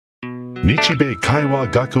Nichibei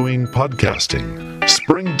Kaiwa Gakuin Podcasting,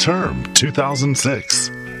 Spring Term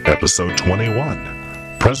 2006, Episode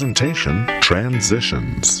 21, Presentation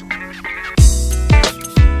Transitions.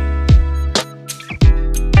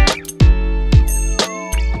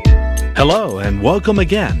 Hello and welcome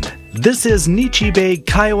again. This is Nichibei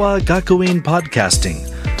Kaiwa Gakuin Podcasting,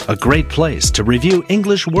 a great place to review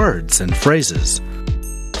English words and phrases.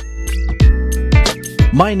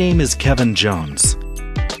 My name is Kevin Jones.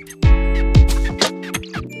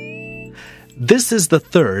 This is the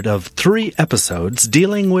third of 3 episodes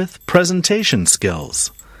dealing with presentation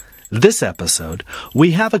skills. This episode,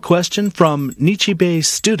 we have a question from Nichibei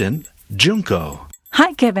student Junko.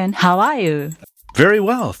 Hi, Kevin. How are you? Very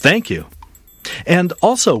well, thank you. And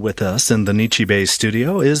also with us in the Nichibei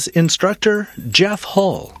studio is instructor Jeff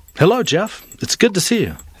Hull. Hello, Jeff. It's good to see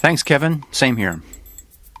you. Thanks, Kevin. Same here.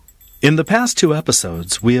 In the past 2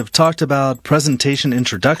 episodes, we have talked about presentation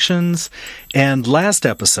introductions, and last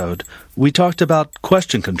episode, we talked about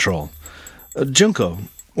question control. Junko,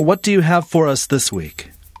 what do you have for us this week?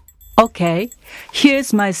 Okay,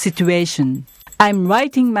 here's my situation. I'm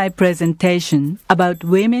writing my presentation about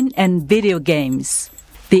women and video games.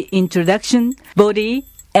 The introduction, body,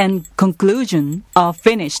 and conclusion are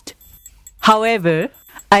finished. However,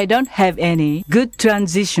 I don't have any good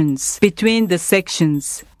transitions between the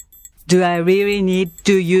sections. Do I really need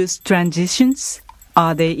to use transitions?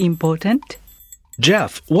 Are they important?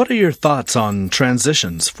 Jeff, what are your thoughts on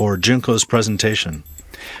transitions for Junko's presentation?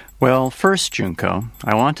 Well, first, Junko,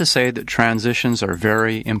 I want to say that transitions are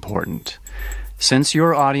very important. Since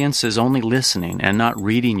your audience is only listening and not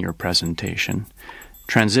reading your presentation,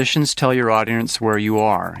 transitions tell your audience where you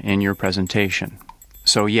are in your presentation.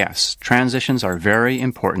 So yes, transitions are very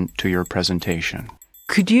important to your presentation.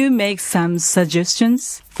 Could you make some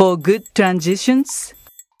suggestions for good transitions?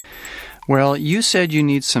 Well, you said you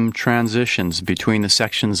need some transitions between the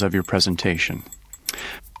sections of your presentation.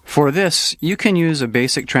 For this, you can use a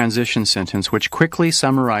basic transition sentence which quickly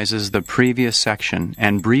summarizes the previous section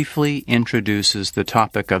and briefly introduces the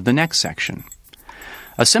topic of the next section.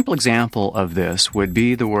 A simple example of this would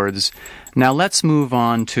be the words, "Now let's move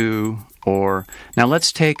on to," or "Now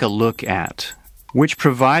let's take a look at," which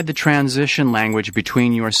provide the transition language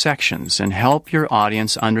between your sections and help your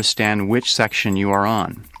audience understand which section you are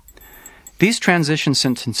on. These transition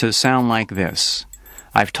sentences sound like this.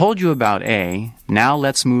 "I've told you about A, now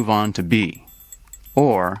let's move on to B."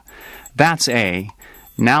 Or, "That's A,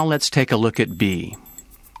 now let's take a look at B."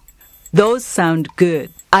 Those sound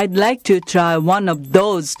good. I'd like to try one of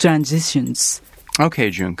those transitions. Okay,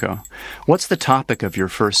 Junko. What's the topic of your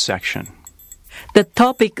first section? The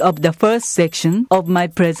topic of the first section of my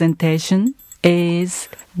presentation is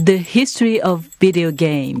the history of video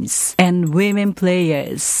games and women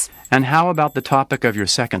players. And how about the topic of your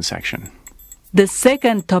second section? The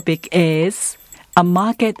second topic is a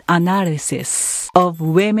market analysis of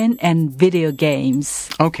women and video games.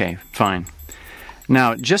 Okay, fine.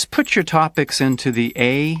 Now, just put your topics into the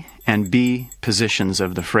A and B positions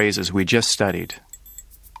of the phrases we just studied.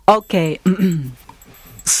 Okay,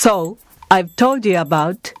 so I've told you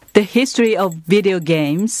about the history of video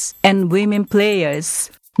games and women players.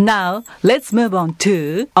 Now, let's move on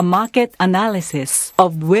to a market analysis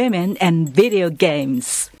of women and video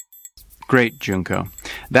games. Great, Junko.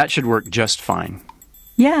 That should work just fine.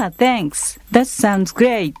 Yeah, thanks. That sounds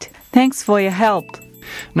great. Thanks for your help.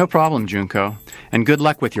 No problem, Junko. And good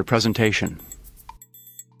luck with your presentation.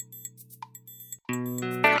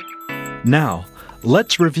 Now,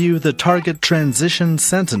 let's review the target transition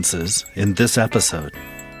sentences in this episode.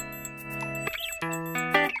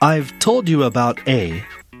 I've told you about A.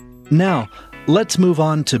 Now, let's move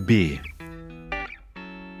on to B.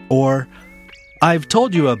 Or, I've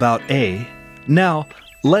told you about A. Now,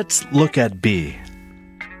 let's look at B.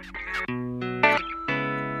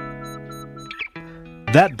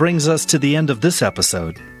 That brings us to the end of this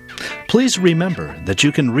episode. Please remember that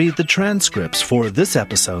you can read the transcripts for this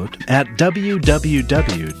episode at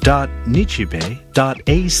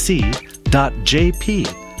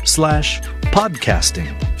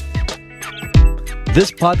www.nichibei.ac.jp/podcasting.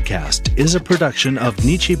 This podcast is a production of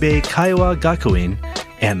Nichibei Kaiwa Gakuin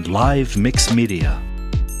and Live Mix Media.